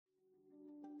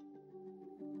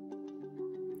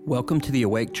Welcome to the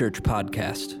Awake Church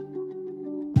podcast.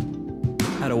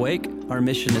 At Awake, our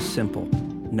mission is simple: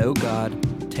 know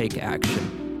God, take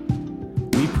action.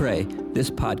 We pray this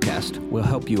podcast will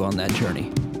help you on that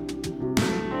journey.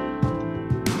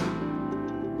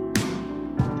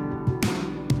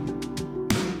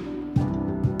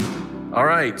 All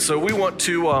right, so we want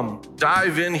to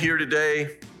dive in here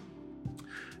today.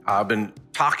 I've been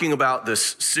talking about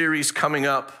this series coming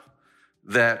up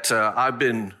that I've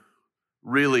been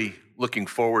really looking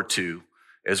forward to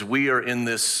as we are in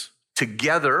this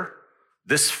together,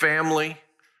 this family,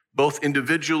 both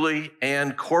individually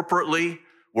and corporately.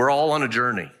 We're all on a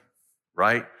journey,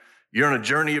 right? You're on a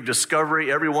journey of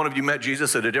discovery. Every one of you met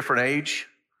Jesus at a different age.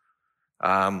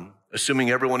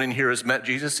 Assuming everyone in here has met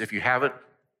Jesus. If you haven't,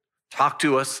 talk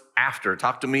to us after.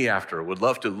 Talk to me after. Would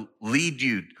love to lead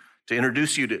you, to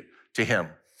introduce you to him.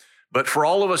 But for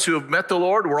all of us who have met the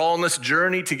Lord, we're all on this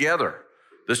journey together.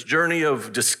 This journey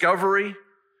of discovery,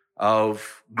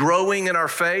 of growing in our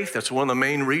faith. That's one of the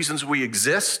main reasons we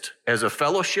exist as a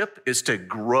fellowship, is to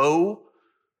grow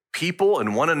people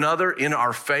and one another in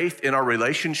our faith, in our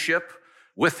relationship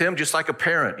with him, just like a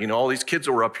parent. You know, all these kids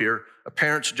that were up here, a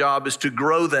parent's job is to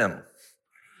grow them,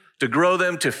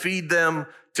 to feed them,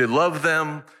 to love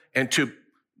them, and to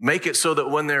make it so that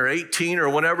when they're 18 or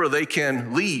whenever, they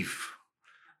can leave.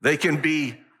 They can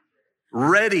be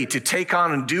ready to take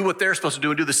on and do what they're supposed to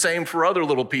do and do the same for other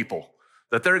little people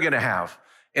that they're going to have.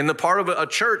 And the part of a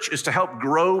church is to help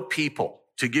grow people,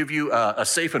 to give you a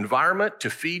safe environment, to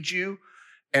feed you,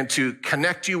 and to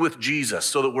connect you with Jesus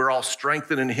so that we're all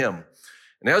strengthened in him.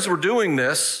 And as we're doing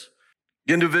this,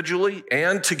 individually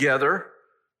and together,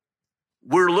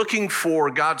 we're looking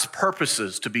for God's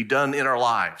purposes to be done in our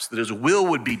lives, that his will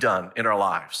would be done in our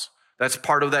lives. That's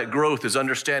part of that growth, is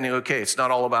understanding, okay, it's not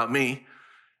all about me.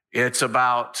 It's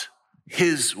about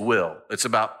his will. It's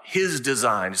about his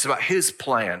design. It's about his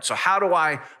plan. So how do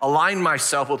I align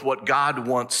myself with what God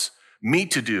wants me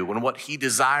to do and what he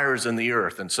desires in the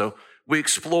earth? And so we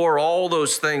explore all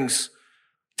those things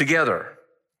together.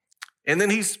 And then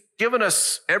he's given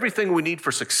us everything we need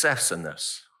for success in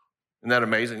this. Isn't that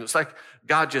amazing? It's like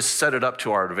God just set it up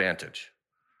to our advantage.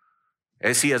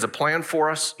 As he has a plan for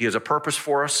us, he has a purpose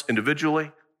for us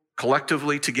individually,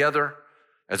 collectively, together,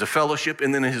 as a fellowship,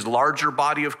 and then in his larger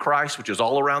body of Christ, which is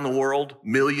all around the world,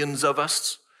 millions of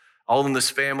us, all in this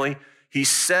family. He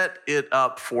set it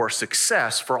up for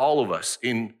success for all of us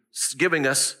in giving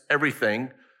us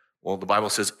everything. Well, the Bible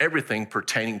says everything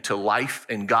pertaining to life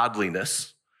and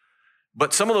godliness.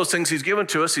 But some of those things he's given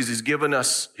to us is he's given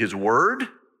us his word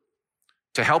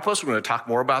to help us. We're going to talk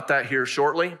more about that here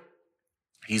shortly.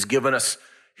 He's given us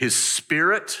his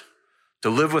spirit to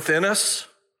live within us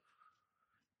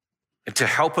and to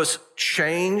help us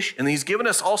change. And he's given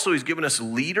us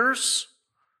leaders.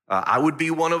 I would be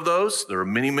one of those. There are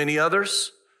many, many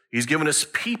others. He's given us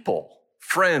people,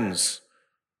 friends,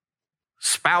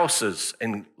 spouses,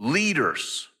 and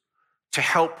leaders to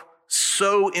help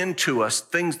sow into us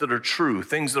things that are true,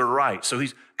 things that are right. So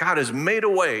God has made a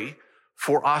way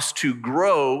for us to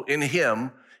grow in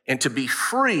him and to be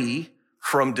free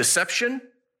from deception,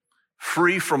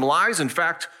 free from lies. In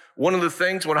fact, one of the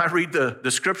things when I read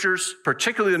the scriptures,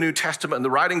 particularly the New Testament and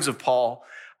the writings of Paul,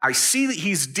 I see that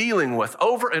he's dealing with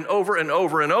over and over and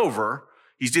over and over.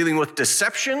 He's dealing with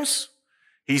deceptions.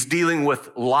 He's dealing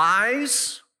with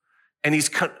lies. And he's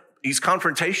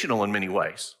confrontational in many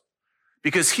ways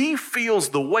because he feels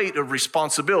the weight of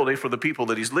responsibility for the people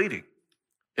that he's leading.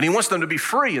 And he wants them to be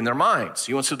free in their minds.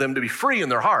 He wants them to be free in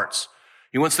their hearts.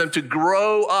 He wants them to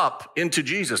grow up into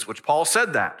Jesus, which Paul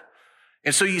said that.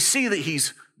 And so you see that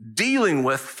he's dealing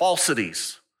with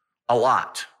falsities a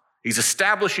lot. He's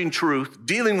establishing truth,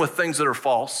 dealing with things that are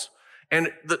false.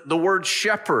 And the word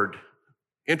shepherd,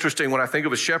 interesting, when I think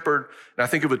of a shepherd, and I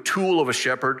think of a tool of a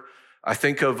shepherd, I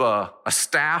think of a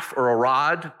staff or a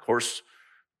rod. Of course,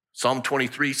 Psalm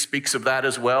 23 speaks of that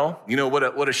as well. You know,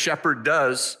 what a shepherd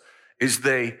does is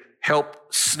they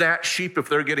help snatch sheep if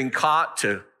they're getting caught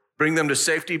to bring them to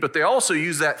safety, but they also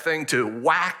use that thing to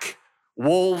whack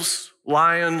wolves,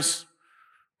 lions,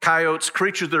 coyotes,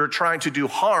 creatures that are trying to do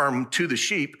harm to the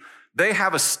sheep. They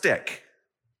have a stick,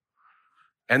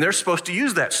 and they're supposed to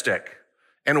use that stick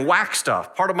and whack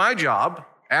stuff. Part of my job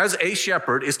as a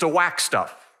shepherd is to whack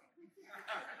stuff.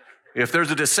 If there's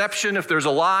a deception, if there's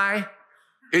a lie,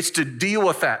 it's to deal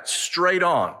with that straight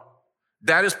on.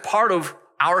 That is part of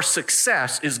our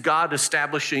success, is God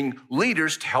establishing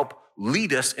leaders to help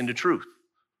lead us into truth.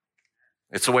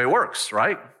 It's the way it works,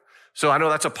 right? So I know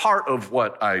that's a part of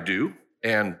what I do,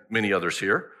 and many others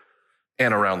here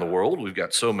and around the world. We've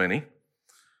got so many.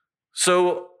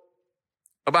 So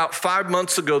About 5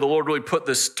 months ago, the Lord really put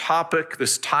this topic,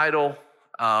 this title,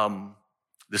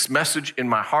 this message in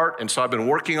my heart. And so I've been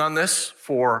working on this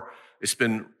it's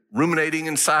been ruminating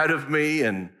inside of me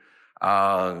and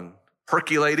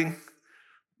percolating.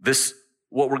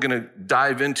 What we're going to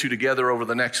dive into together over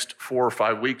the next 4 or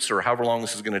 5 weeks or however long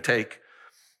this is going to take.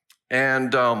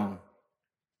 And I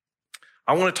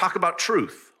want to talk about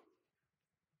truth.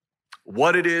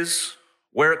 What it is,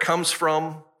 where it comes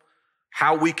from,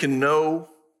 how we can know,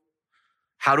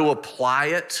 how to apply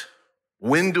it,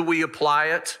 when do we apply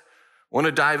it. I want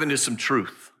to dive into some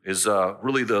truth is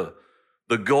really the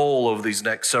goal of these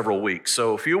next several weeks.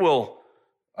 So if you will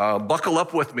buckle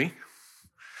up with me,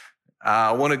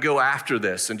 I want to go after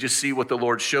this and just see what the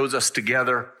Lord shows us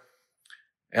together.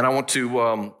 And I want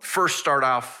to first start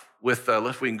off with,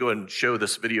 if we can go ahead and show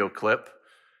this video clip.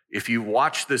 If you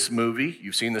watch this movie,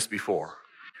 you've seen this before.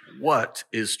 What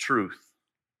is truth?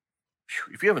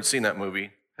 If you haven't seen that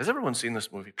movie, has everyone seen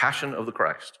this movie? Passion of the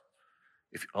Christ.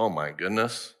 Oh my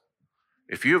goodness.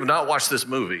 If you have not watched this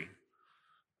movie,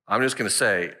 I'm just going to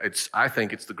say, I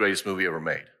think it's the greatest movie ever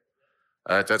made.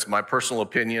 That's my personal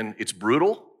opinion. It's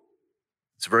brutal.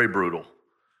 It's very brutal.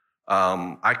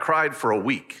 I cried for a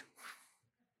week.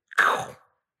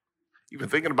 Even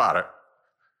thinking about it,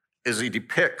 as he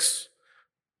depicts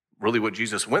really what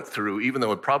Jesus went through, even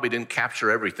though it probably didn't capture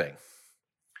everything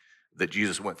that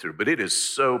Jesus went through. But it is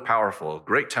so powerful. A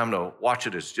great time to watch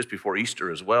it is just before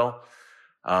Easter as well.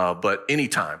 But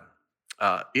anytime,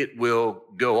 it will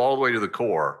go all the way to the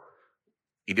core.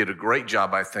 He did a great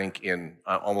job, I think, in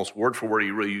almost word for word.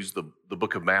 He really used the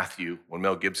book of Matthew when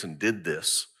Mel Gibson did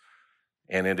this.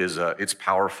 And it's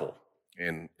powerful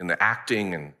in the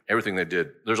acting and everything they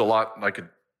did. There's a lot I could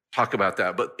talk about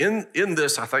that. But in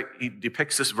this, I think he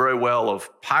depicts this very well of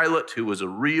Pilate, who was a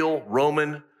real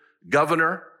Roman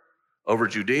governor over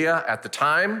Judea at the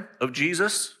time of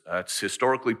Jesus. It's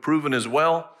historically proven as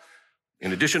well,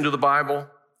 in addition to the Bible.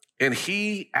 And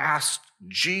he asked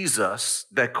Jesus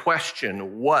that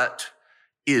question, what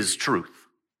is truth?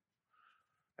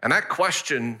 And that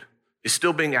question is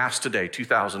still being asked today,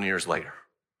 2,000 years later.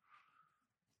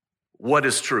 What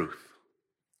is truth?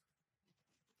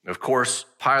 Of course,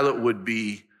 Pilate would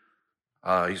be,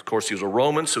 he was a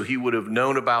Roman, so he would have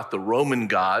known about the Roman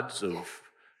gods of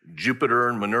Jupiter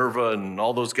and Minerva and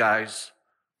all those guys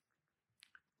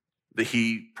that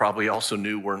he probably also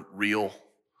knew weren't real.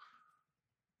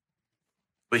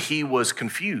 But he was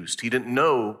confused. He didn't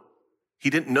know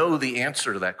the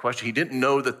answer to that question. He didn't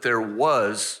know that there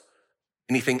was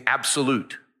anything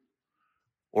absolute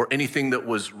or anything that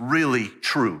was really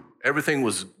true. Everything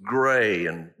was gray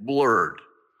and blurred.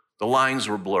 The lines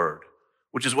were blurred,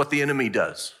 which is what the enemy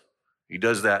does. He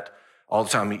does that all the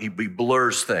time. He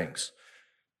blurs things.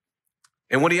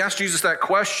 And when he asked Jesus that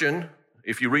question,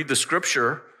 if you read the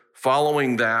scripture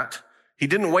following that, he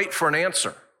didn't wait for an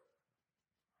answer,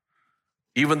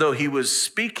 even though he was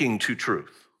speaking to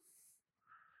truth.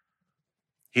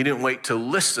 He didn't wait to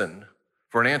listen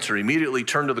for an answer. He immediately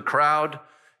turned to the crowd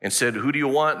and said, "Who do you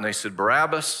want?" And they said,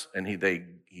 "Barabbas." And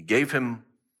he gave him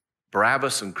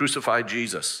Barabbas and crucified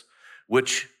Jesus,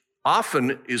 which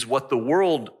often is what the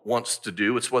world wants to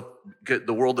do. It's what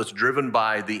the world that's driven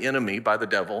by the enemy, by the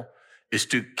devil, is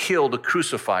to kill, to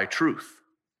crucify truth.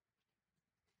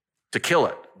 To kill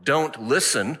it. Don't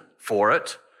listen for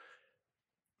it,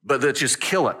 but let's just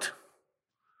kill it.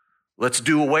 Let's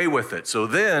do away with it. So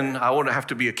then I won't have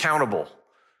to be accountable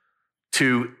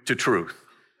to truth.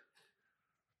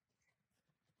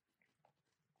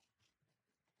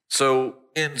 So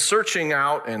in searching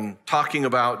out and talking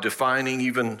about defining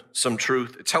even some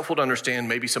truth, it's helpful to understand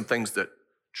maybe some things that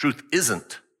truth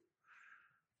isn't.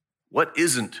 What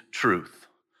isn't truth?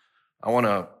 I want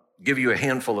to give you a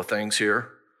handful of things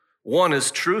here. One is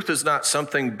truth is not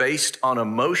something based on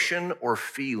emotion or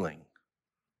feeling.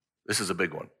 This is a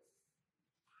big one.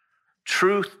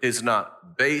 Truth is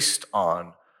not based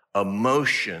on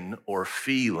emotion or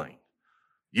feeling.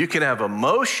 You can have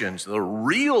emotions, the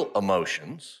real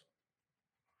emotions,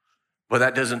 but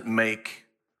that doesn't make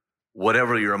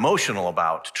whatever you're emotional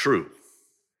about true,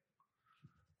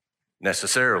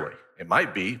 necessarily. It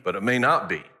might be, but it may not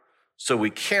be. So we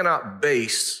cannot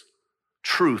base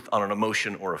truth on an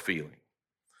emotion or a feeling.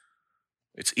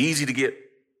 It's easy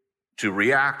to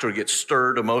react or get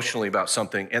stirred emotionally about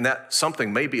something, and that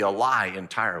something may be a lie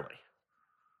entirely.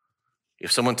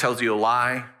 If someone tells you a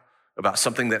lie about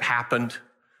something that happened,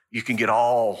 you can get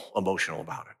all emotional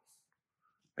about it.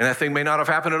 And that thing may not have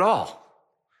happened at all.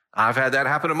 I've had that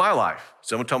happen in my life.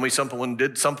 Someone told me someone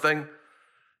did something,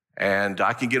 and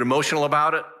I can get emotional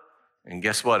about it, and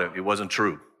guess what? It wasn't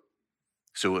true.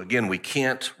 So again, we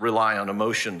can't rely on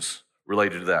emotions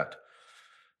related to that.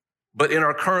 But in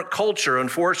our current culture,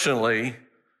 unfortunately,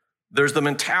 there's the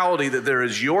mentality that there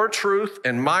is your truth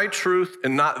and my truth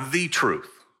and not the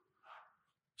truth.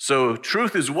 So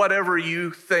truth is whatever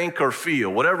you think or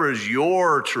feel, whatever is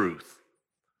your truth.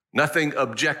 Nothing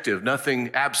objective,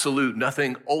 nothing absolute,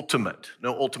 nothing ultimate,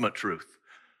 no ultimate truth.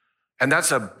 And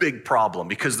that's a big problem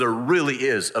because there really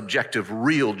is objective,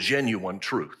 real, genuine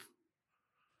truth.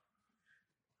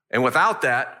 And without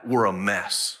that, we're a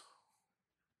mess.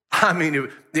 I mean,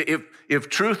 if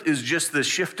truth is just the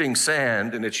shifting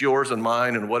sand and it's yours and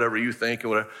mine and whatever you think and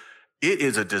whatever, it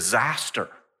is a disaster.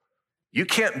 You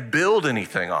can't build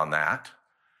anything on that.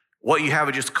 What you have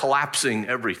is just collapsing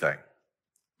everything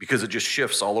because it just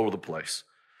shifts all over the place.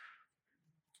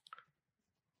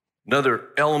 Another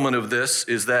element of this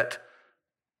is that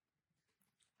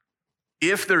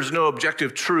if there's no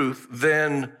objective truth,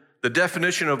 then the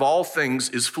definition of all things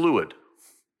is fluid.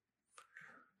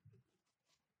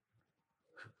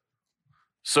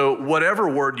 So whatever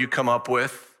word you come up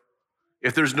with,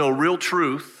 if there's no real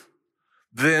truth,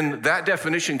 then that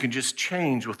definition can just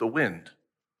change with the wind.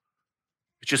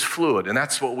 It's just fluid, and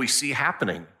that's what we see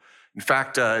happening. In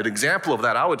fact, an example of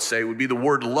that, I would say, would be the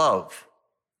word love,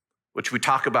 which we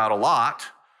talk about a lot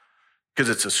because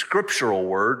it's a scriptural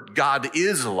word. God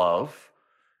is love.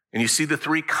 And you see the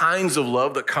three kinds of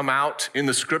love that come out in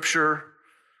the scripture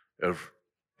of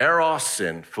eros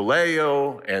and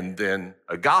phileo and then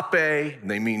agape. And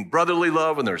they mean brotherly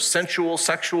love, and there's sensual,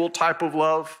 sexual type of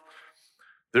love.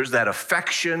 There's that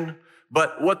affection.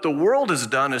 But what the world has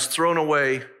done is thrown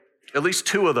away at least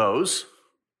two of those.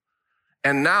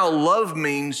 And now love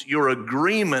means your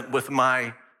agreement with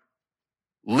my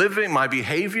living, my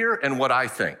behavior, and what I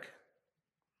think. Do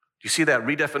you see that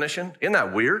redefinition? Isn't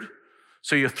that weird?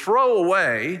 So you throw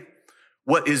away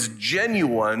what is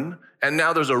genuine, and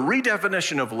now there's a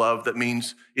redefinition of love that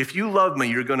means if you love me,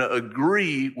 you're going to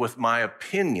agree with my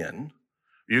opinion.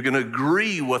 You're going to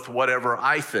agree with whatever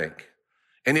I think.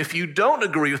 And if you don't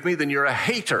agree with me, then you're a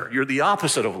hater. You're the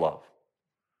opposite of love.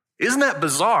 Isn't that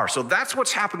bizarre? So that's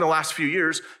what's happened the last few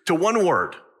years to one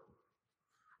word.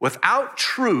 Without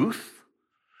truth,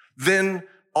 then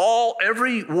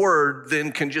every word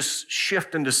then can just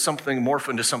shift into something, morph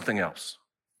into something else.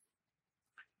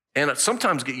 And it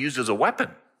sometimes get used as a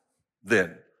weapon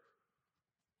then,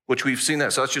 which we've seen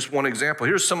that. So that's just one example.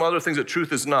 Here's some other things that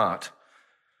truth is not.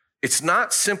 It's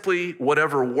not simply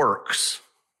whatever works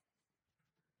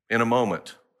in a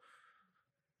moment.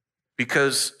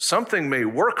 Because something may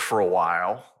work for a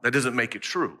while, that doesn't make it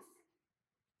true.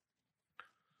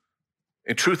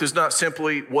 And truth is not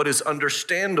simply what is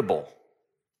understandable.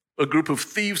 A group of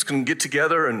thieves can get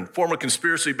together and form a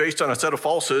conspiracy based on a set of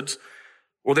falsehoods,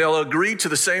 or they'll agree to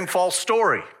the same false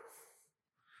story.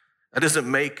 That doesn't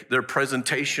make their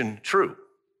presentation true,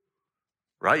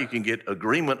 right? You can get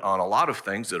agreement on a lot of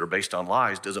things that are based on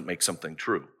lies, doesn't make something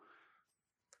true.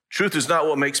 Truth is not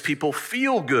what makes people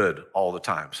feel good all the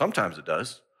time. Sometimes it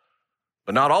does,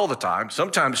 but not all the time.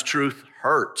 Sometimes truth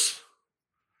hurts.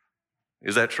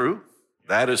 Is that true?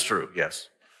 That is true, yes.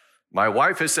 My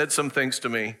wife has said some things to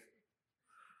me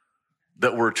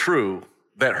that were true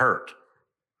that hurt,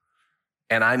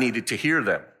 and I needed to hear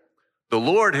them. The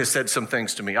Lord has said some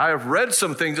things to me. I have read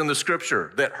some things in the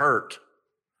scripture that hurt,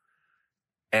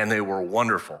 and they were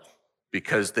wonderful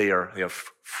because they have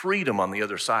freedom on the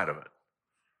other side of it.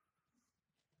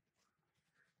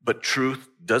 But truth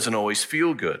doesn't always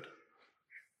feel good.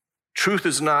 Truth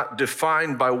is not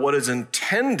defined by what is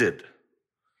intended.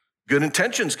 Good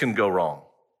intentions can go wrong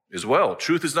as well.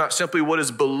 Truth is not simply what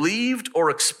is believed or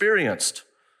experienced.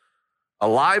 A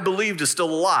lie believed is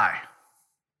still a lie.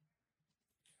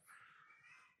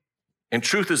 And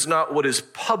truth is not what is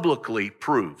publicly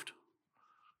proved.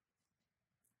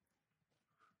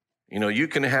 You know, you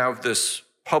can have this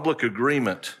public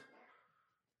agreement.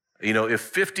 You know,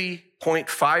 if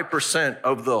 50.5%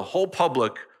 of the whole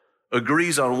public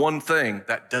agrees on one thing,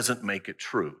 that doesn't make it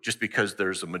true just because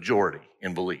there's a majority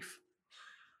in belief.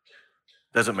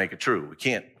 Doesn't make it true. We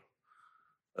can't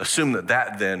assume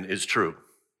that then is true.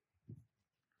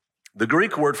 The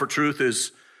Greek word for truth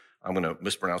is, I'm going to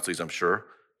mispronounce these, I'm sure,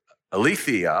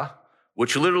 aletheia,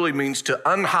 which literally means to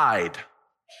unhide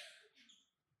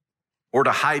or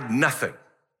to hide nothing.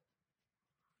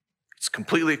 It's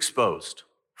completely exposed,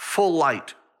 full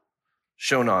light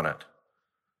shown on it.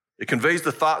 It conveys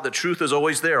the thought that truth is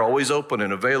always there, always open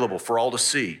and available for all to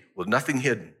see, with nothing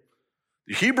hidden.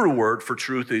 The Hebrew word for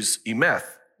truth is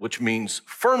emeth, which means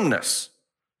firmness,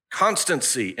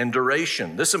 constancy, and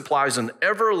duration. This implies an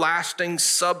everlasting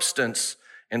substance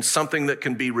and something that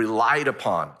can be relied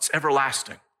upon. It's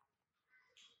everlasting.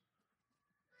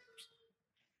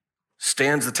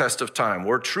 stands the test of time.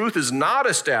 Where truth is not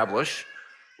established,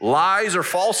 lies or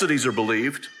falsities are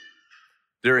believed.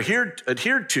 They're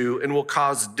adhered to and will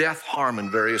cause death, harm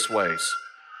in various ways.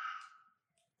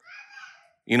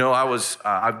 You know,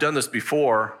 I've done this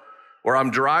before where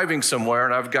I'm driving somewhere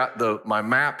and I've got my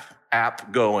map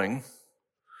app going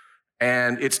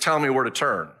and it's telling me where to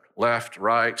turn, left,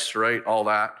 right, straight, all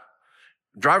that.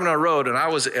 Driving on a road, and I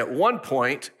was at one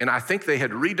point, and I think they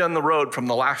had redone the road from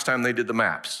the last time they did the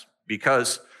maps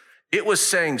because it was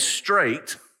saying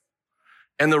straight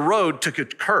and the road took a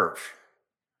curve.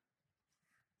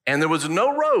 And there was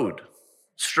no road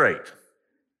straight.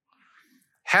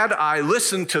 Had I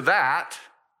listened to that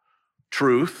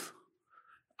truth,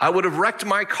 I would have wrecked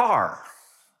my car.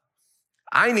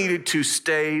 I needed to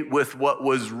stay with what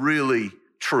was really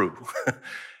true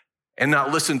and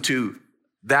not listen to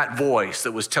that voice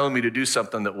that was telling me to do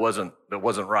something that wasn't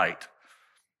right.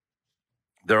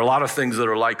 There are a lot of things that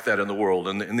are like that in the world,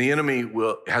 and the enemy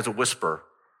has a whisper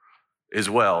as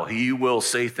well. He will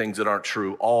say things that aren't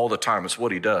true all the time. It's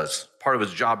what he does, part of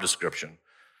his job description.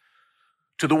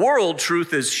 To the world,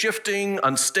 truth is shifting,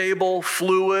 unstable,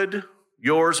 fluid,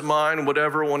 yours, mine,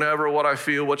 whatever, whenever, what I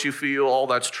feel, what you feel, all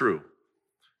that's true,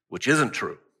 which isn't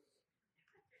true.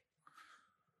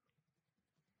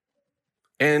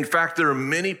 And in fact, there are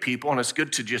many people, and it's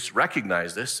good to just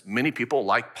recognize this, many people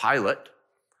like Pilate,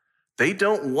 they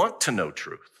don't want to know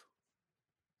truth.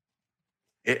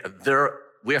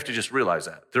 We have to just realize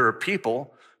that. There are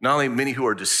people, not only many who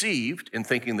are deceived in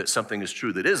thinking that something is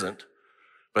true that isn't,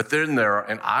 but then there are,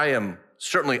 and I am,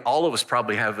 certainly all of us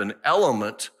probably have an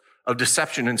element of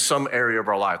deception in some area of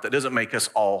our life. That doesn't make us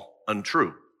all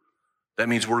untrue. That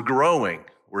means we're growing,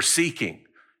 we're seeking,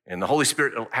 and the Holy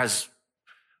Spirit has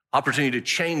opportunity to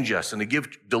change us and to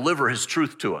deliver his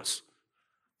truth to us.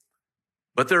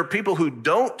 But there are people who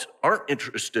aren't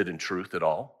interested in truth at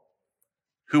all,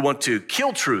 who want to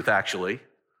kill truth, actually.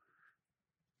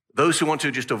 Those who want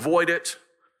to just avoid it,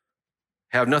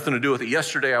 have nothing to do with it.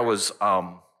 Yesterday,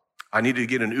 I needed to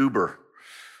get an Uber.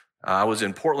 I was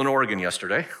in Portland, Oregon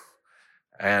yesterday,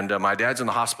 and my dad's in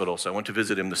the hospital, so I went to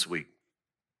visit him this week.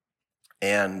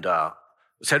 And I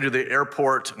was headed to the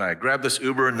airport, and I grabbed this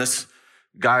Uber, and this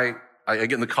guy, I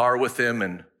get in the car with him,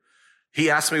 and he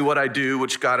asked me what I do,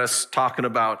 which got us talking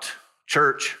about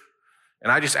church. And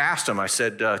I just asked him, I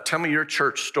said, tell me your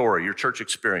church story, your church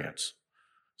experience.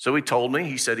 So he told me,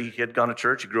 he said he had gone to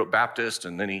church, he grew up Baptist,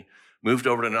 and then he moved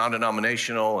over to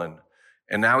non-denominational,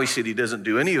 and now he said he doesn't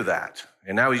do any of that,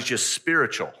 and now he's just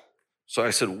spiritual. So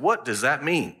I said, what does that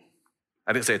mean?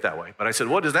 I didn't say it that way, but I said,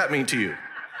 what does that mean to you?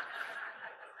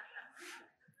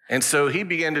 And so he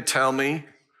began to tell me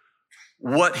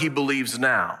what he believes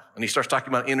now. And he starts talking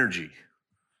about energy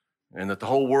and that the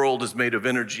whole world is made of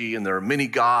energy and there are many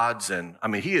gods. And I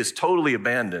mean, he has totally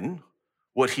abandoned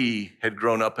what he had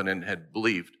grown up in and had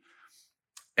believed.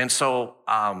 And so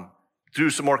through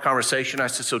some more conversation, I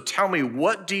said, so tell me,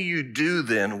 what do you do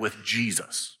then with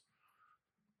Jesus,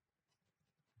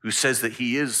 who says that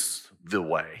he is the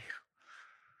way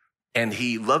and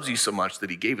he loves you so much that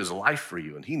he gave his life for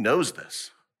you and he knows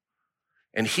this?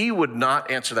 And he would not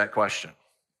answer that question.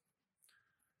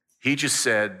 He just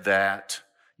said that,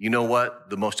 you know what?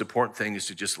 The most important thing is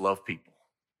to just love people.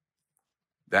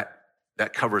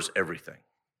 That covers everything.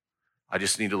 I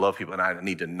just need to love people, and I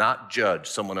need to not judge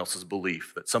someone else's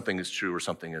belief that something is true or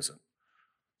something isn't.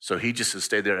 So he just has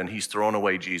stayed there, and he's thrown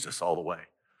away Jesus all the way.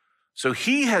 So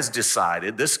he has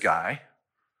decided, this guy,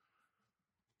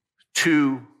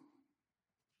 to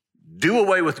do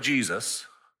away with Jesus,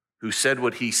 who said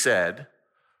what he said,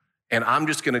 and I'm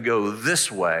just going to go this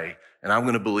way, and I'm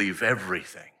going to believe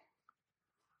everything.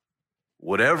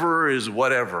 Whatever is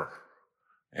whatever.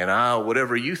 And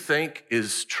whatever you think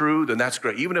is true, then that's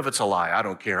great. Even if it's a lie, I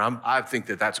don't care. I think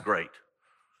that that's great.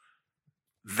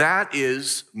 That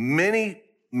is, many,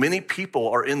 many people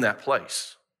are in that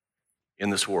place in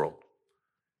this world.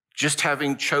 Just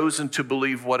having chosen to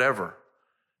believe whatever,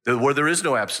 where there is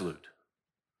no absolute,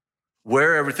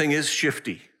 where everything is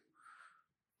shifty,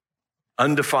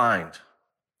 undefined.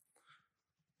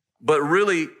 But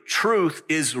really, truth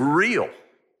is real.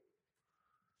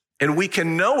 And we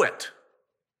can know it.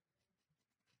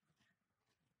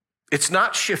 It's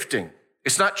not shifting.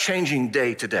 It's not changing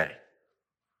day to day.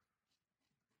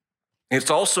 It's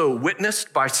also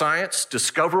witnessed by science,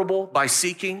 discoverable by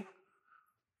seeking.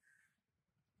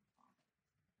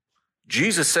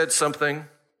 Jesus said something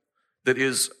that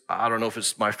is, I don't know if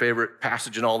it's my favorite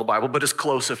passage in all the Bible, but it's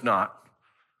close if not.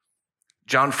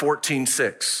 John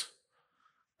 14:6.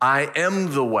 I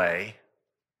am the way,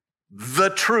 the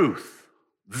truth,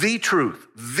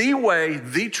 the way,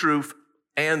 the truth,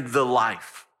 and the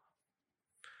life.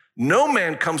 No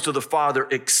man comes to the Father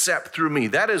except through me.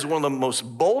 That is one of the most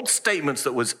bold statements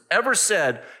that was ever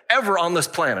said, ever on this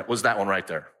planet, was that one right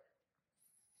there.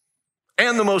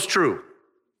 And the most true.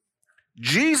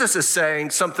 Jesus is saying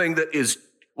something that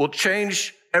will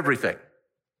change everything.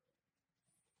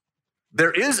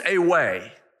 There is a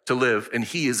way to live, and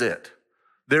he is it.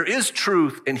 There is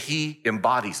truth, and he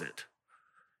embodies it.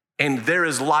 And there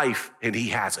is life, and he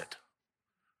has it.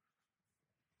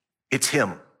 It's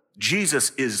him.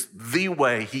 Jesus is the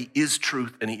way, he is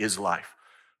truth, and he is life.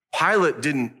 Pilate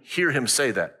didn't hear him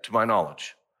say that, to my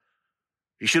knowledge.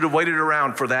 He should have waited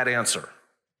around for that answer.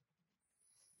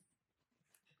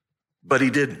 But he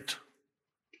didn't.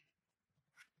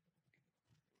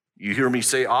 You hear me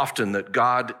say often that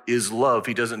God is love.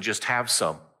 He doesn't just have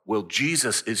some. Well,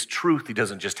 Jesus is truth. He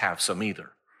doesn't just have some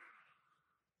either.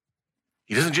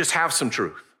 He doesn't just have some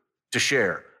truth to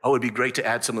share. Oh, it'd be great to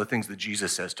add some of the things that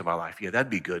Jesus says to my life. Yeah,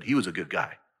 that'd be good. He was a good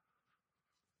guy.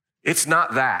 It's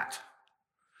not that.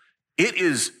 It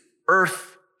is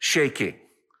earth-shaking.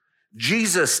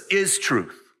 Jesus is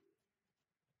truth.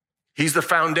 He's the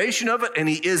foundation of it, and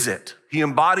he is it. He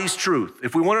embodies truth.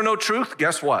 If we want to know truth,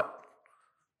 guess what?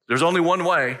 There's only one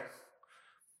way,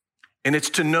 and it's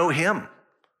to know him.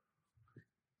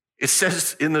 It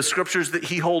says in the scriptures that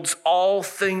he holds all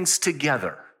things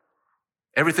together.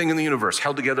 Everything in the universe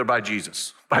held together by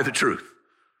Jesus, by the truth.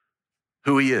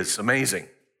 Who he is, amazing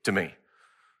to me.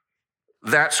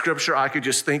 That scripture I could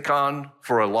just think on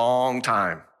for a long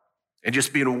time and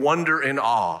just be in wonder and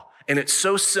awe. And it's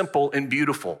so simple and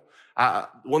beautiful.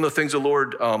 One of the things the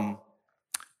Lord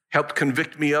helped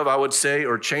convict me of, I would say,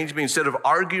 or change me, instead of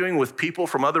arguing with people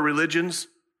from other religions,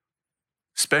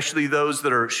 especially those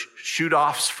that are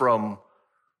shoot-offs from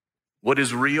what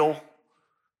is real,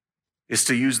 is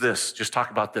to use this, just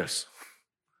talk about this.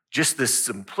 Just this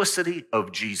simplicity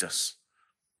of Jesus.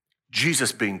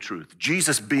 Jesus being truth.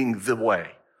 Jesus being the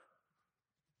way.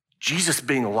 Jesus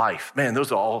being life. Man,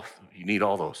 those are all, you need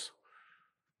all those.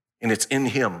 And it's in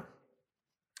him.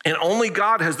 And only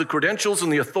God has the credentials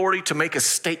and the authority to make a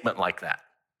statement like that.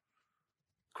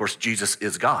 Of course, Jesus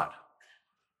is God.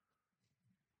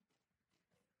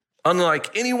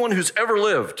 Unlike anyone who's ever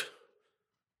lived,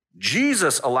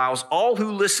 Jesus allows all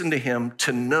who listen to him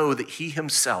to know that he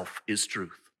himself is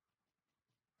truth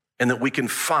and that we can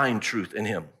find truth in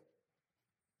him.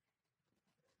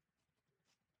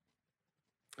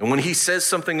 And when he says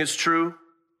something is true,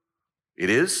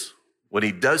 it is. When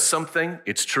he does something,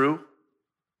 it's true.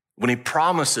 When he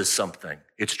promises something,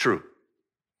 it's true.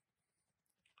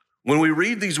 When we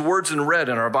read these words in red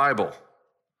in our Bible,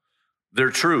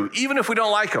 they're true, even if we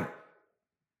don't like them.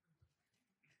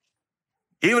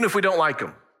 Even if we don't like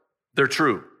them, they're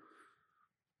true.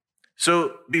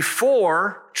 So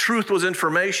before truth was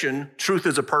information, truth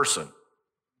is a person.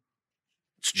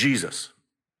 It's Jesus.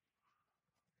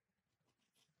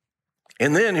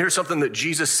 And then here's something that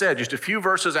Jesus said just a few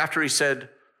verses after he said,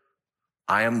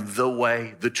 I am the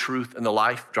way, the truth, and the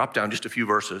life. Drop down just a few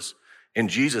verses. And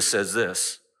Jesus says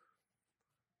this,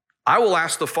 I will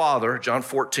ask the Father, John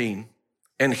 14,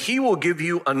 and he will give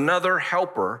you another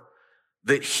helper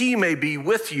that he may be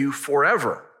with you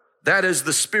forever. That is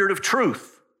the Spirit of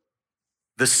truth.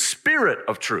 The Spirit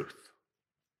of truth,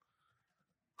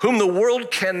 whom the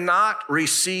world cannot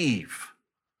receive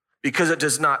because it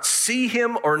does not see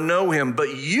him or know him,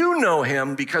 but you know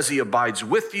him because he abides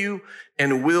with you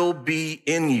and will be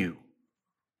in you.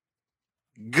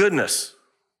 Goodness.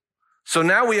 So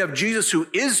now we have Jesus who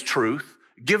is truth,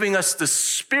 giving us the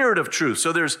Spirit of truth.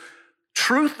 So there's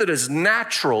truth that is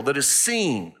natural, that is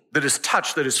seen, that is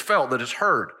touched, that is felt, that is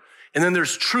heard. And then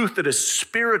there's truth that is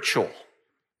spiritual.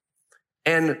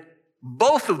 And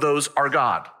both of those are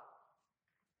God.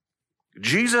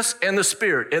 Jesus and the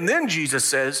Spirit. And then Jesus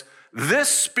says, this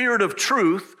Spirit of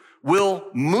truth will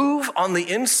move on the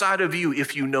inside of you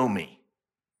if you know me.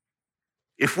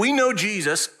 If we know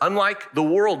Jesus, unlike the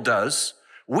world does,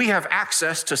 we have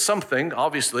access to something,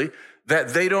 obviously, that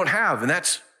they don't have. And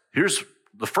here's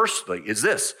the first thing, is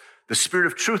this. The Spirit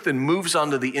of truth then moves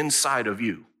onto the inside of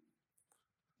you.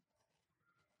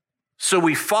 So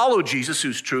we follow Jesus,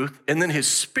 who's truth, and then his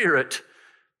Spirit,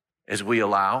 as we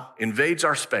allow, invades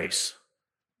our space.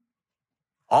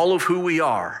 All of who we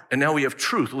are, and now we have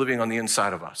truth living on the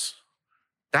inside of us.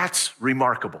 That's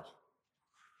remarkable.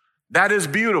 That is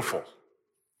beautiful.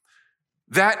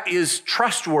 That is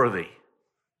trustworthy.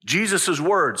 Jesus'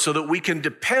 word, so that we can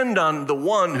depend on the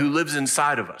one who lives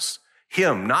inside of us.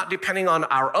 Him, not depending on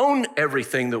our own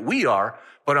everything that we are,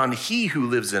 but on he who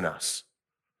lives in us.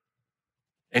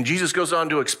 And Jesus goes on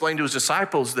to explain to his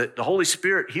disciples that the Holy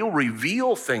Spirit, he'll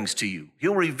reveal things to you.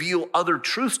 He'll reveal other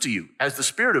truths to you as the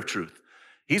Spirit of truth.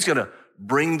 He's going to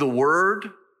bring the word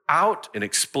out and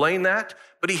explain that,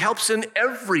 but he helps in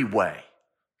every way.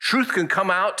 Truth can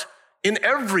come out in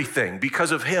everything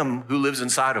because of him who lives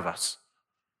inside of us.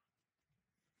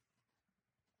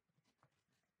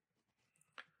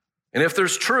 And if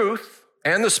there's truth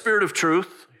and the Spirit of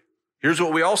truth, here's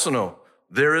what we also know.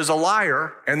 There is a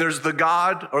liar, and there's the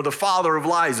God or the father of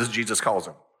lies, as Jesus calls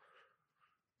him.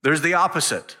 There's the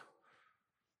opposite.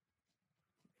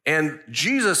 And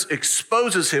Jesus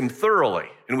exposes him thoroughly.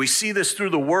 And we see this through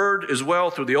the Word as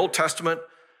well, through the Old Testament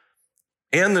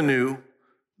and the New,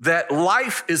 that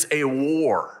life is a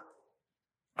war.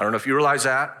 I don't know if you realize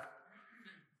that.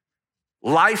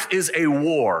 Life is a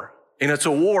war, and it's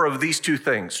a war of these two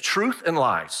things, truth and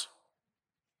lies.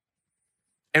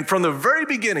 And from the very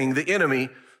beginning, the enemy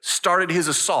started his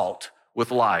assault with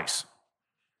lies.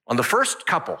 On the first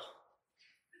couple,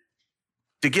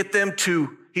 to get them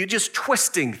to, he's just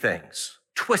twisting things.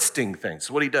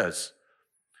 What he does.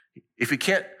 If he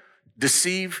can't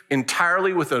deceive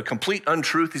entirely with a complete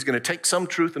untruth, he's going to take some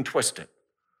truth and twist it.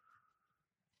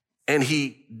 And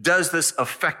he does this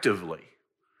effectively.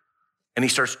 And he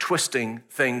starts twisting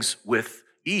things with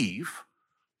Eve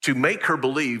to make her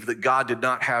believe that God did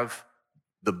not have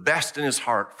the best in his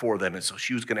heart for them. And so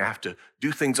she was going to have to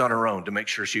do things on her own to make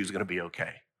sure she was going to be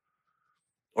okay.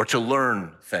 Or to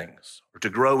learn things, or to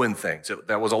grow in things.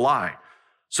 That was a lie.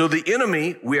 So the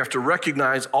enemy, we have to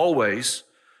recognize always,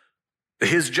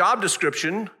 his job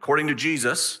description, according to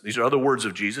Jesus, these are other words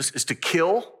of Jesus, is to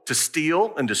kill, to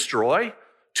steal, and destroy,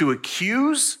 to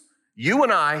accuse you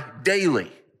and I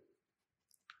daily.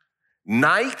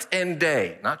 Night and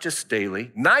day, not just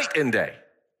daily, night and day.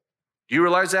 Do you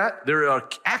realize that? There are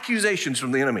accusations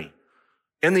from the enemy.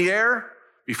 In the air,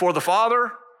 before the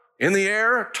Father, in the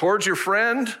air, towards your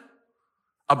friend,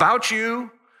 about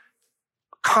you,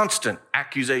 constant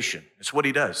accusation. It's what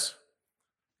he does.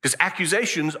 Because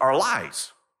accusations are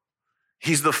lies.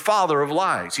 He's the father of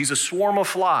lies. He's a swarm of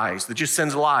flies that just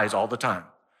sends lies all the time.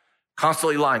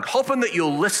 Constantly lying, hoping that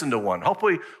you'll listen to one,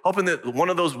 hoping that one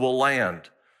of those will land,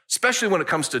 especially when it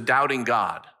comes to doubting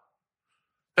God,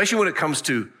 especially when it comes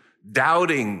to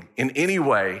doubting in any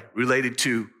way related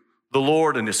to the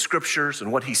Lord and his scriptures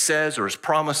and what he says or his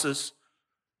promises.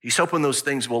 He's hoping those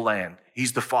things will land.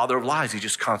 He's the father of lies. He's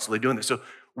just constantly doing this. So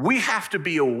we have to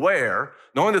be aware,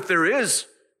 knowing that there is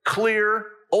clear,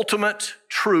 ultimate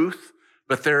truth,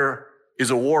 but there is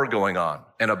a war going on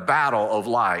and a battle of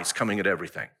lies coming at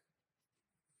everything.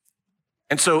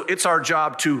 And so it's our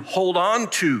job to hold on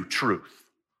to truth.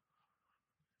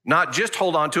 Not just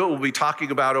hold on to it. We'll be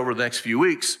talking about over the next few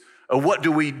weeks, what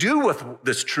do we do with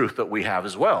this truth that we have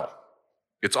as well?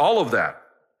 It's all of that.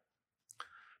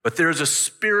 But there's a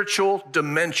spiritual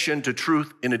dimension to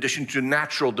truth in addition to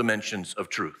natural dimensions of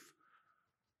truth.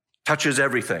 Touches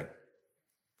everything.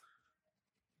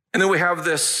 And then we have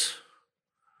this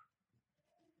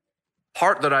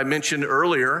part that I mentioned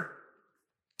earlier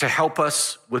to help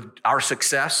us with our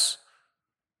success.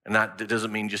 And that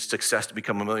doesn't mean just success to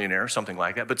become a millionaire or something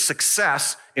like that, but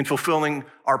success in fulfilling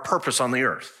our purpose on the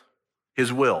earth,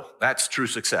 his will. That's true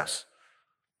success.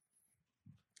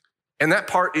 And that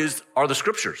part are the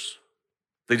scriptures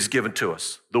that he's given to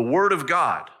us, the word of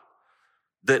God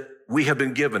that we have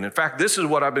been given. In fact, this is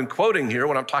what I've been quoting here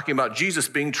when I'm talking about Jesus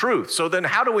being truth. So then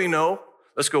how do we know,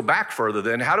 let's go back further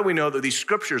then, how do we know that these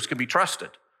scriptures can be trusted?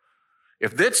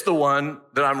 If that's the one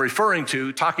that I'm referring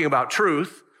to, talking about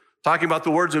truth, talking about the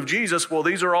words of Jesus, well,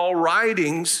 these are all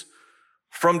writings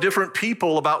from different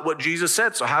people about what Jesus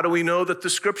said. So how do we know that the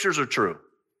scriptures are true?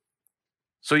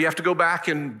 So you have to go back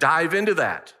and dive into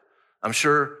that. I'm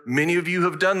sure many of you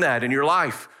have done that in your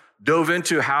life, dove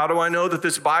into how do I know that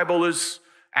this Bible is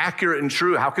accurate and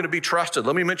true? How can it be trusted?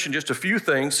 Let me mention just a few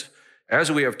things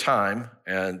as we have time,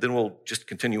 and then we'll just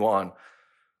continue on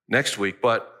next week.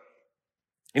 But,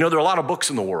 there are a lot of books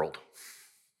in the world.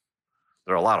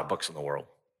 There are a lot of books in the world.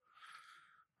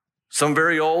 Some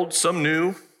very old, some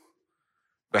new.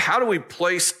 But how do we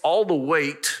place all the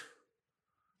weight,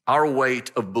 our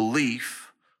weight of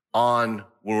belief on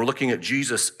when we're looking at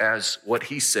Jesus as what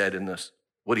he said in this,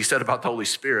 what he said about the Holy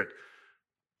Spirit?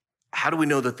 How do we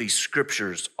know that these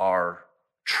scriptures are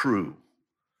true?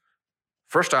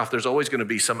 First off, there's always going to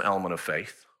be some element of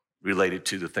faith related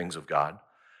to the things of God,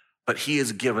 but he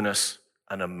has given us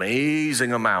an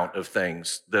amazing amount of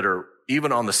things that are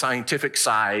even on the scientific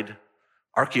side,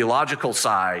 archaeological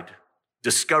side,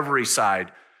 discovery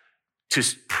side, to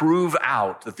prove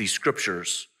out that these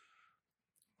scriptures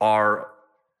are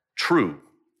true.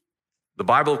 The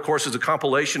Bible, of course, is a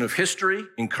compilation of history,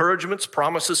 encouragements,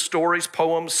 promises, stories,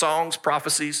 poems, songs,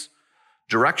 prophecies,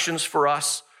 directions for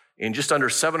us in just under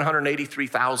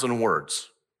 783,000 words.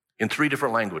 in 3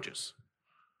 different languages: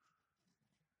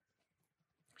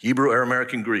 Hebrew,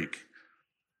 Aramaic, and Greek.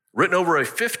 Written over a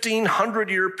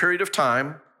 1,500-year period of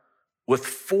time with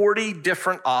 40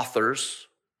 different authors,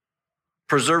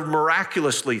 preserved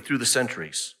miraculously through the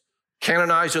centuries.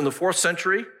 Canonized in the 4th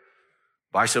century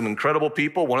by some incredible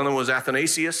people. One of them was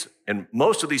Athanasius, and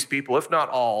most of these people, if not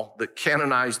all, that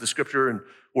canonized the scripture and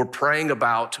were praying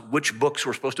about which books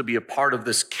were supposed to be a part of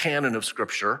this canon of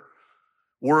scripture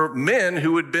were men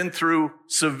who had been through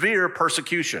severe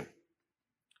persecution.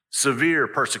 Severe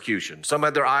persecution. Some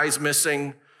had their eyes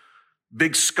missing,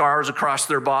 big scars across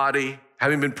their body,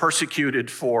 having been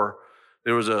persecuted for,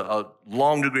 there was a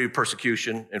long degree of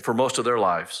persecution, and for most of their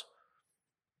lives.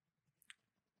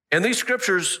 And these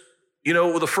scriptures,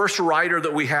 the first writer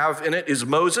that we have in it is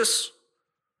Moses,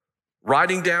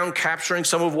 writing down, capturing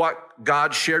some of what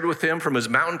God shared with him from his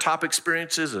mountaintop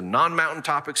experiences and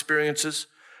non-mountaintop experiences,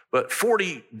 but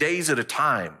 40 days at a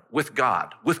time with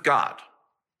God,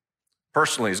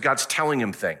 personally, as God's telling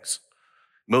him things.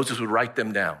 Moses would write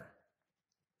them down.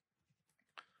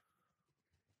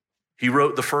 He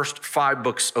wrote the first 5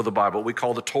 books of the Bible, we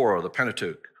call the Torah, the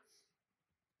Pentateuch.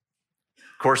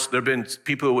 Of course, there have been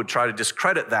people who would try to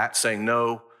discredit that, saying,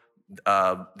 no,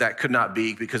 that could not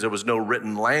be because there was no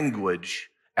written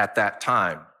language at that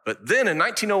time. But then in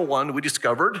 1901, we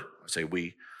discovered,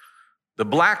 the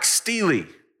Black Stele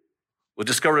was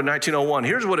discovered in 1901.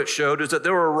 Here's what it showed, is that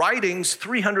there were writings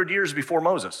 300 years before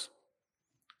Moses.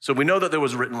 So we know that there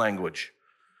was written language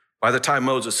by the time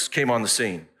Moses came on the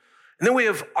scene. And then we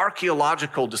have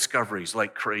archaeological discoveries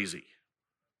like crazy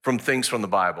from things from the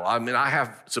Bible. I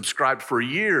have subscribed for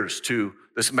years to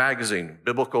this magazine,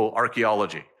 Biblical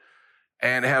Archaeology,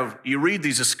 and you read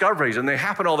these discoveries, and they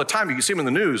happen all the time. You can see them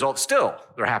in the news, still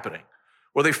they're happening,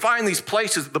 where they find these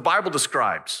places that the Bible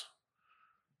describes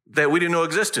that we didn't know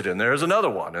existed, and there's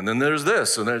another one, and then there's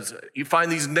this, and you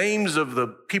find these names of the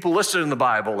people listed in the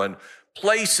Bible, and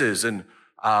places, and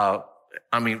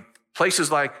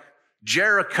places like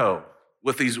Jericho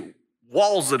with these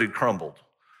walls that had crumbled,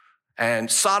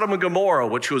 and Sodom and Gomorrah,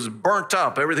 which was burnt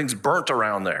up. Everything's burnt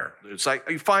around there. It's like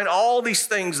you find all these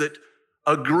things that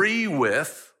agree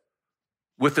with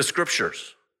the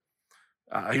scriptures.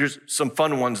 Here's some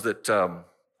fun ones that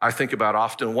I think about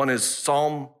often. One is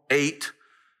Psalm 8.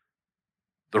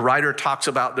 The writer talks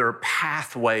about there are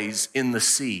pathways in the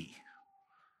sea.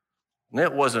 And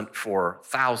it wasn't for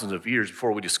thousands of years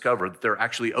before we discovered that there are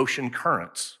actually ocean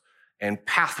currents and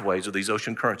pathways of these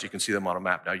ocean currents. You can see them on a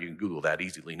map now. You can Google that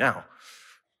easily now.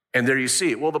 And there you see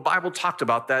it. Well, the Bible talked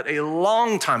about that a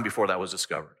long time before that was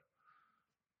discovered.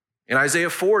 In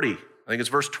Isaiah 40, I think it's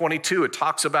verse 22, it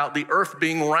talks about the earth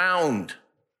being round.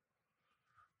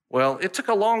 Well, it took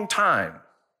a long time.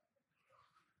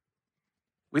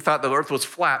 We thought the earth was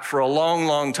flat for a long,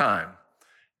 long time.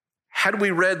 Had we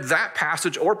read that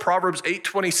passage or Proverbs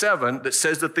 8:27 that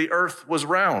says that the earth was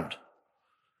round?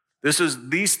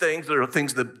 These things that are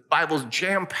things the Bible's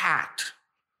jam-packed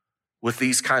with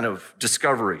these kind of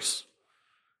discoveries.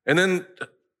 And then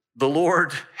the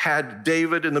Lord had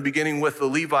David in the beginning with the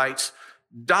Levites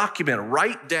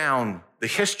write down the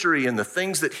history and the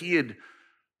things that he had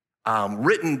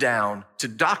written down, to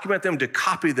document them, to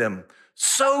copy them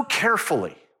so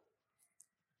carefully.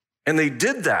 And they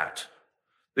did that.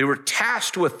 They were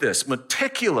tasked with this,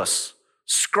 meticulous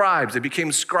scribes. They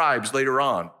became scribes later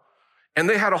on. And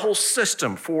they had a whole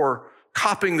system for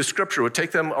copying the scripture. It would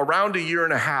take them around 1.5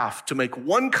 years to make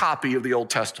one copy of the Old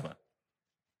Testament.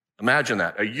 Imagine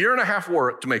that, 1.5 years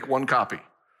work to make one copy.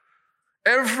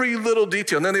 Every little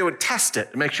detail, and then they would test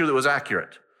it to make sure that it was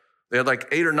accurate. They had like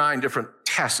 8 or 9 different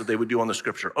tests that they would do on the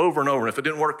scripture over and over, and if it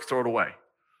didn't work, throw it away.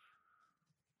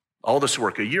 All this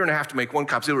work, 1.5 years to make one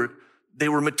copy. They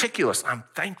were meticulous. I'm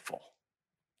thankful.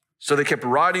 So they kept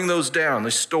writing those down,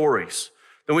 these stories.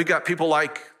 Then we got people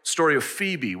like the story of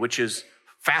Phoebe, which is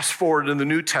fast forward in the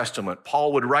New Testament.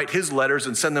 Paul would write his letters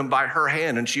and send them by her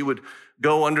hand, and she would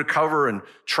go undercover and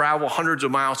travel hundreds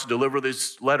of miles to deliver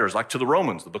these letters, like to the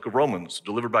Romans, the book of Romans,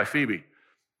 delivered by Phoebe.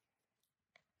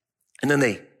 And then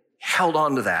they held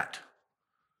on to that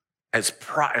as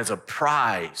a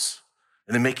prize,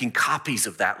 and then making copies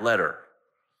of that letter.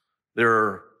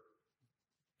 There's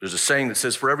a saying that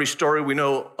says, for every story we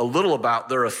know a little about,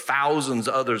 there are thousands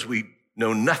others we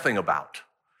know nothing about,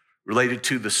 related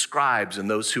to the scribes and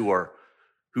those who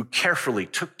carefully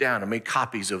took down and made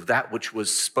copies of that which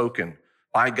was spoken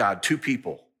by God to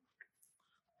people.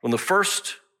 From the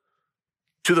 1st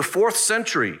to the 4th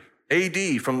century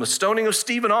AD, from the stoning of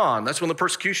Stephen on, that's when the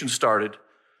persecution started,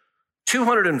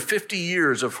 250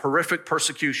 years of horrific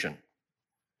persecution.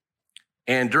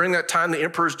 And during that time, the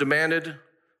emperors demanded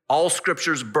All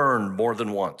scriptures burned more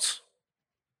than once.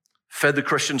 Fed the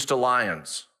Christians to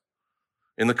lions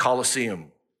in the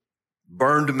Colosseum.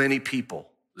 Burned many people.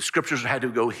 The scriptures had to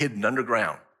go hidden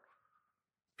underground.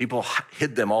 People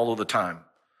hid them all of the time.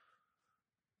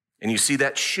 And you see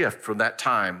that shift from that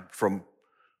time, from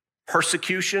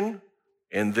persecution,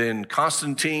 and then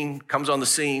Constantine comes on the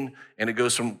scene, and it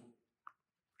goes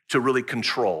to really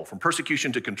control, from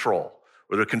persecution to control,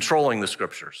 where they're controlling the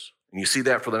scriptures. And you see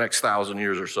that for the next 1,000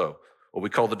 years or so, what we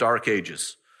call the Dark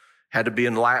Ages. Had to be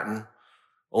in Latin.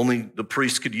 Only the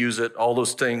priests could use it, all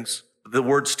those things. The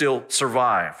word still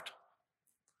survived.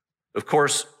 Of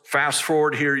course, fast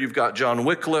forward here, you've got John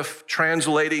Wycliffe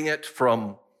translating it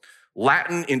from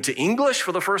Latin into English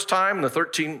for the first time in the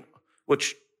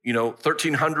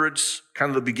 1300s, kind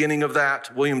of the beginning of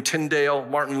that. William Tyndale,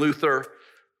 Martin Luther,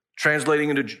 translating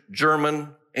into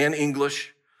German and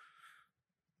English.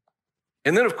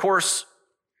 And then, of course,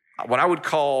 what I would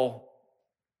call,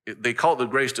 they call it the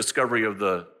greatest discovery of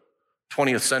the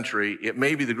 20th century. It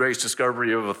may be the greatest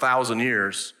discovery of 1,000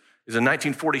 years, is in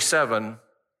 1947,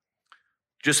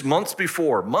 just months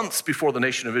before the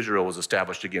nation of Israel was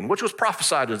established again, which was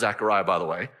prophesied in Zechariah, by the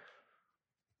way.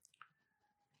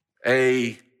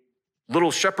 A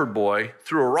little shepherd boy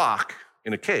threw a rock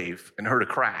in a cave and heard a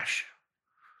crash.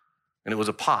 And it was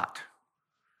a pot.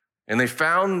 And they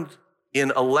found in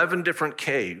 11 different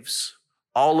caves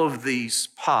all of these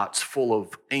pots full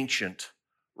of ancient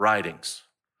writings,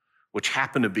 which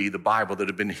happened to be the Bible that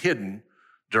had been hidden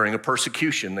during a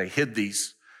persecution. They hid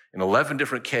these in 11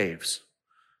 different caves.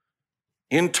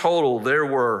 In total, there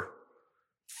were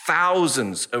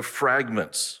thousands of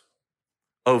fragments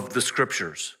of the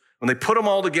scriptures. When they put them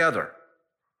all together,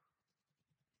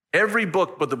 every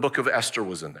book but the book of Esther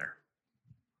was in there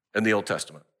in the Old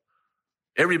Testament.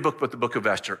 Every book but the book of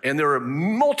Esther. And there are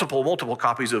multiple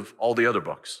copies of all the other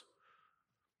books.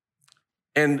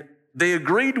 And they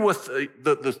agreed with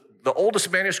the oldest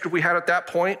manuscript we had at that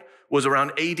point was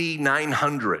around AD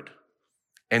 900.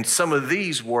 And some of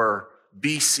these were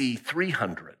BC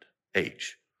 300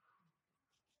 age.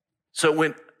 So it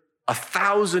went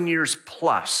 1,000 years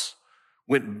plus,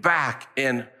 went back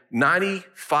and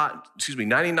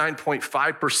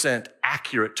 99.5%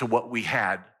 accurate to what we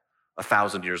had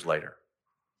 1,000 years later.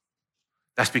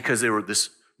 That's because there were this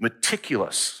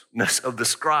meticulousness of the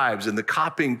scribes and the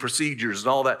copying procedures and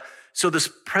all that. So this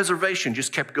preservation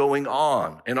just kept going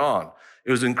on and on.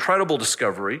 It was an incredible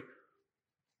discovery.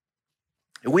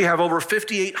 We have over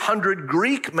 5,800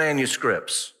 Greek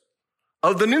manuscripts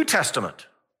of the New Testament.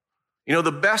 You know,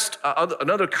 the best,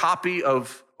 another copy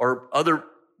of, or other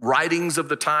writings of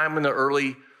the time in the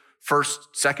early 1st,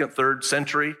 2nd, 3rd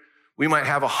century, we might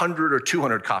have 100 or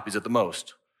 200 copies at the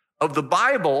most. Of the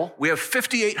Bible, we have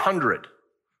 5,800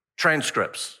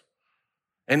 transcripts.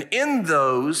 And in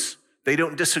those, they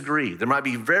don't disagree. There might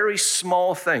be very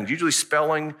small things, usually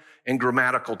spelling and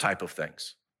grammatical type of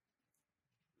things.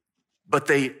 But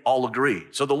they all agree.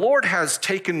 So the Lord has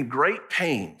taken great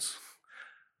pains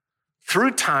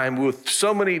through time with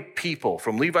so many people,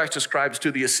 from Levites to scribes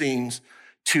to the Essenes,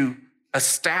 to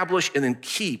establish and then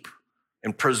keep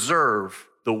and preserve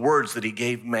the words that he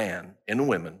gave man and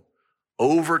women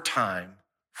over time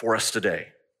for us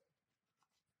today.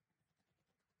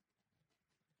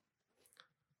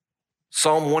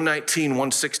 Psalm 119,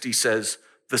 160 says,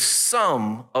 "The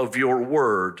sum of your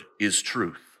word is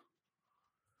truth."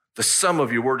 The sum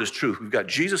of your word is truth. We've got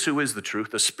Jesus, who is the truth,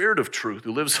 the Spirit of truth,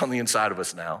 who lives on the inside of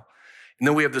us now. And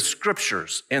then we have the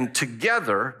scriptures. And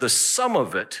together, the sum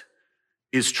of it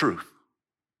is truth.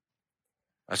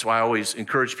 That's why I always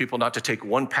encourage people not to take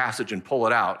one passage and pull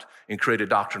it out and create a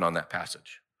doctrine on that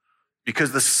passage.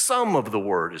 Because the sum of the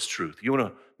word is truth. You want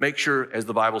to make sure, as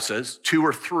the Bible says, 2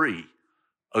 or 3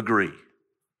 agree.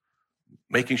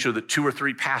 Making sure that 2 or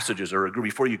 3 passages are agree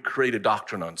before you create a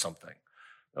doctrine on something.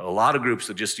 A lot of groups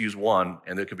that just use one,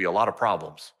 and there could be a lot of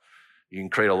problems. You can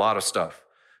create a lot of stuff.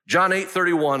 John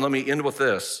 8:31, let me end with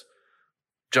this.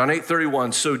 John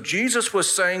 8:31, "So Jesus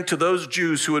was saying to those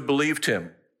Jews who had believed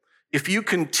him, 'If you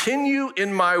continue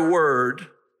in my word,'"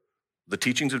 the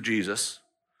teachings of Jesus,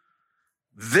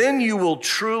 "'then you will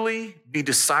truly be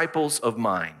disciples of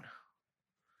mine.'"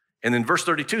 And then verse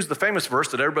 32 is the famous verse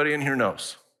that everybody in here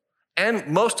knows. And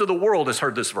most of the world has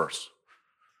heard this verse.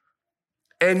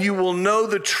 "And you will know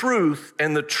the truth,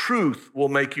 and the truth will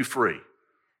make you free."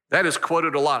 That is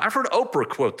quoted a lot. I've heard Oprah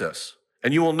quote this.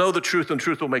 "And you will know the truth, and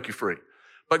truth will make you free."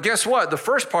 But guess what? The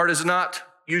first part is not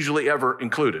usually ever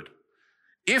included.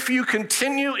 "If you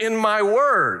continue in my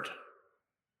word,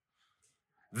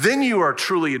 then you are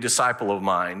truly a disciple of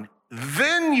mine.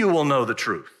 Then you will know the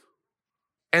truth,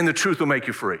 and the truth will make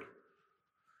you free."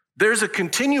 There's a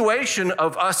continuation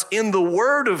of us in the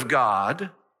Word of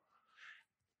God,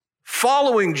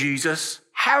 following Jesus,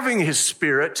 having his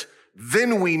Spirit,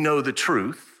 then we know the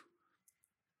truth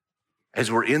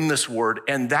as we're in this Word,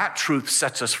 and that truth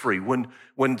sets us free.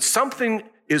 When something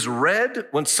is read,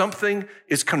 when something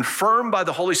is confirmed by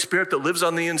the Holy Spirit that lives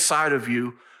on the inside of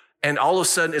you, and all of a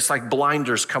sudden it's like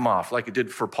blinders come off, like it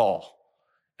did for Paul.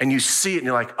 And you see it and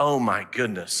you're like, oh my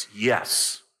goodness,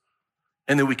 yes.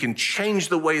 And then we can change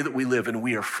the way that we live and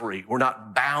we are free. We're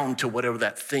not bound to whatever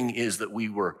that thing is that we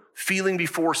were feeling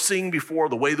before, seeing before,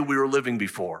 the way that we were living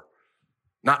before.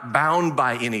 Not bound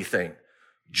by anything.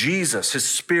 Jesus, his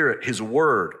Spirit, his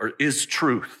Word is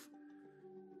truth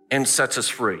and sets us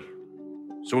free.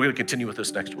 So we're going to continue with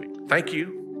this next week. Thank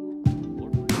you.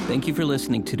 Thank you for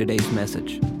listening to today's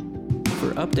message.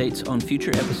 For updates on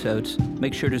future episodes,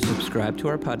 make sure to subscribe to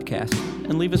our podcast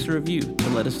and leave us a review to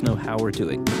let us know how we're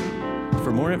doing.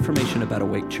 For more information about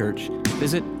Awake Church,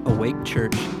 visit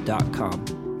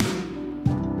awakechurch.com.